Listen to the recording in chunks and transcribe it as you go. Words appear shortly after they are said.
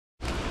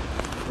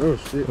Oh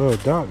shit. Oh,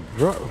 Doc,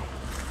 drop.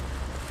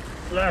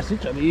 Last he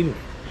trying to eat it.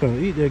 Trying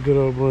to eat that good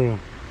old Bream.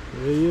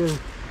 Yeah.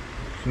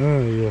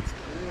 Yeah.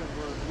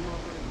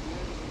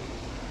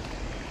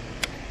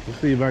 Let's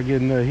see if I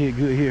get another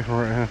good hit from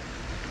right here.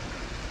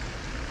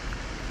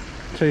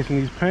 Chasing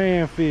these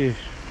panfish.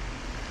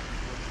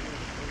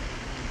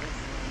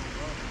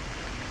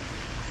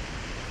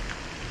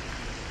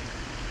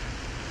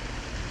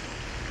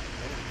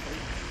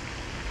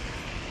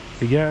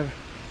 You got it?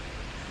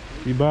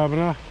 You bobbing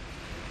off?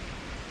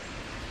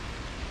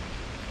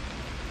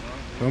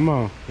 Come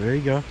on. There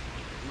you go.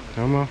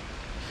 Come on.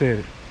 Set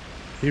it.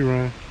 He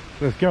run.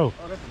 Let's go.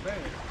 Oh, that's a bad.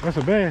 That's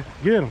a bad.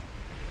 Get him.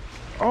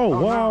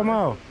 Oh, wow,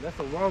 mouth. That's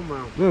a raw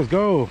mouth. Let's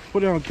go.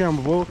 Put it on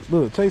camera, boy.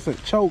 Look, chasing,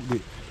 choked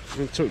it.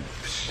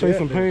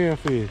 Chasing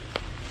panfish.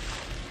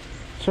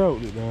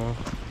 Choked it, dog.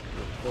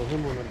 Throw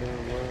him on the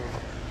damn well.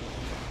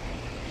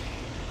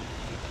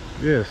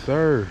 Yes,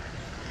 sir.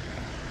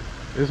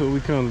 This is what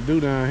we come to do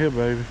down here,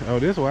 baby. Oh,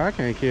 this is why I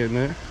can't catch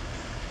that.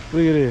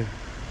 Look at this.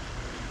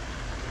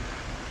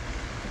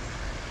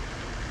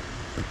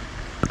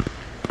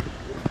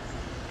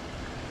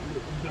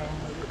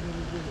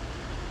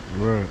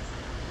 Right.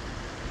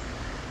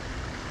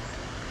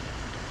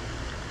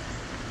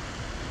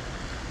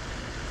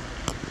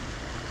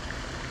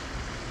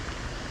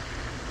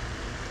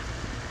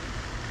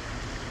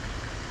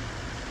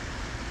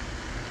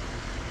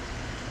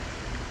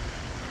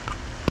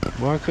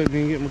 Well, I couldn't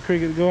even get my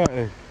cricket to go out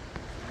there.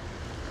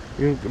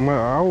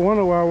 I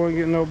wonder why I wasn't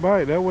getting no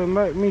bite. That wasn't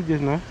like me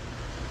just now.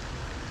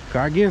 Cause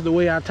I guess the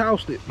way I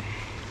tossed it,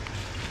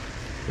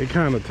 it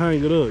kind of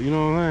tangled up, you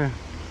know what I'm saying?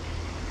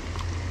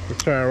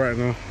 Let's try it right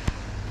now.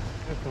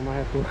 Next time I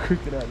have to throw a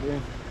cricket out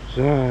there.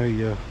 Sure,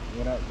 yeah.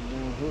 Without the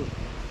damn hook.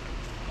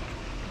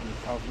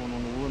 Just toss one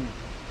on the wood.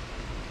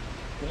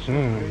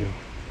 Sure, yeah.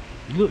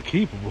 You look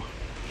keepable.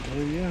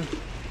 Oh yeah.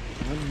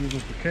 I'm using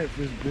for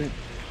catfish bait.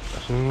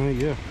 Sure,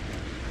 yeah.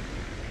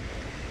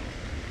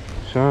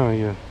 Sure,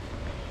 yeah.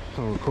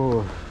 On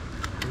record.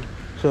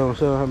 Show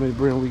them how many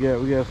Bream we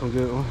got. We got some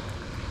good ones.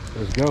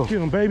 Let's go. Get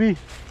them, baby.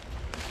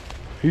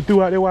 You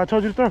threw out there what I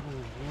told you to throw?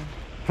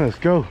 Let's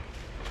go.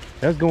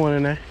 That's going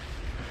in there.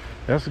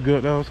 That's a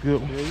good. That was a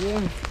good one.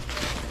 Yeah.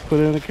 Put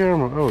it in the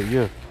camera. Oh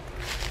yeah.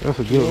 That's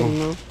a good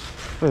one.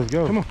 Let's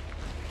go. Come on.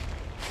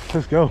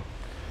 Let's go.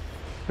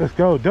 Let's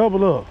go.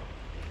 Double up.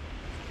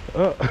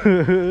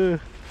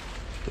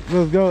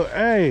 Let's go.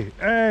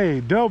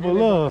 Hey,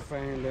 double up.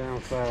 Look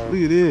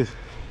at this.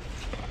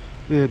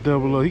 Yeah,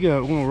 double up. He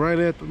got one right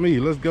after me.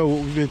 Let's go.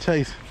 What we've been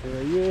chasing.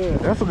 Yeah.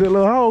 That's a good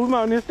little hole. We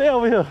might need to stay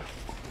over here.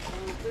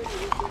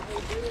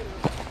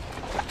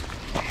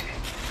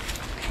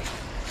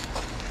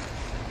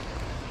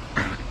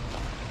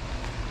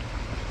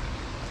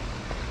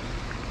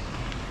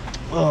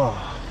 Oh.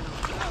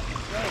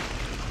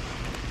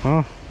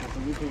 Huh?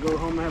 We can go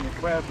home and have a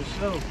crab for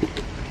sure.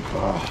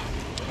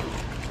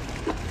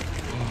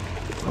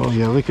 Oh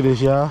yeah, look at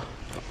this, y'all.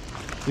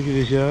 Look at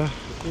this, y'all.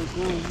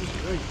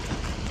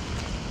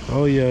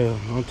 Oh yeah,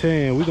 I'm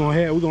telling you, we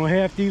gonna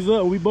half these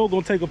up. We both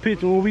gonna take a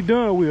picture when we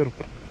done with them.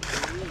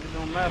 It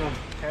don't matter.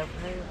 Half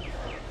and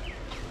half.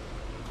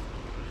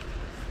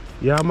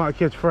 Yeah, I might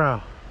catch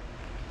fry.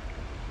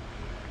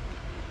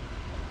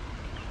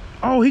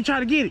 Oh, he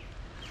tried to get it.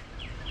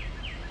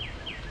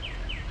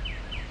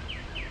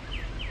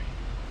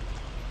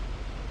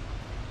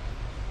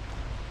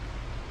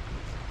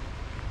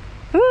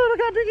 Oh, look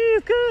how big he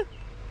is, cuz.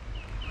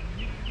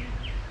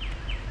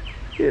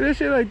 Yeah, that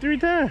shit like 3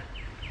 times.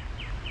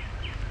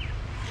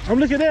 I'm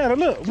looking at him.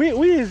 Look, me and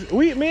this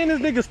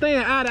nigga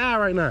staying eye to eye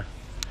right now.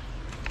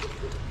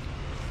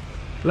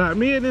 Like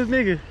me and this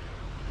nigga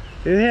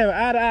is having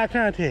eye to eye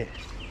contact.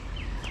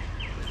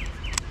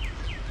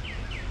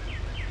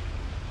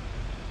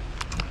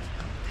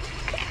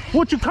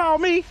 What you call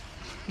me?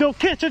 Don't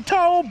catch a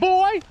toe,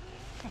 boy.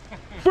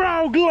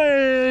 Frog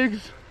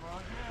legs.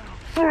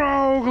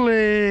 Frog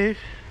legs.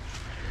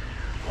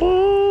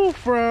 Ooh,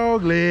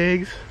 frog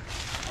legs.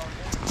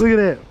 Look at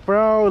that.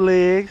 Frog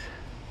legs.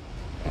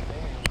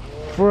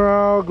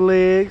 Frog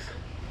legs.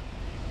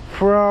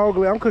 Frog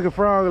legs. I'm cooking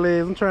frog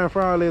legs. I'm trying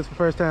frog legs for the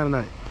first time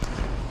tonight.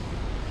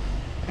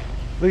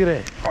 Look at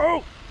that.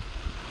 Oh!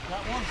 Got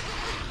one?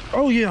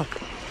 Oh, yeah.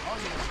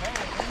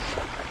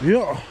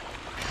 Yeah.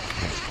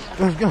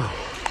 Let's go.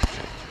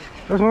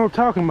 That's what I'm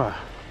talking about.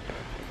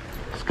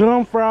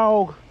 Scum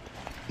frog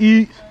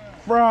eats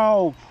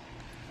frog.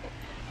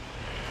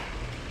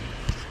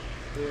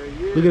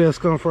 Yeah. Look at that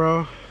scum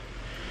frog.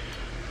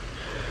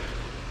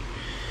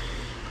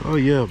 Oh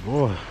yeah,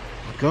 boy.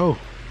 Go.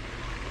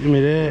 Give me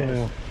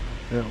that.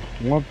 Yeah.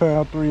 1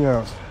 pound, 3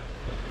 ounce.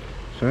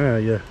 Sure,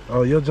 yeah.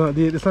 Oh, your junk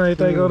did the same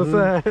thing on the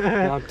side.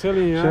 I'm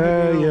telling you.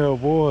 Sure, yeah,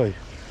 boy.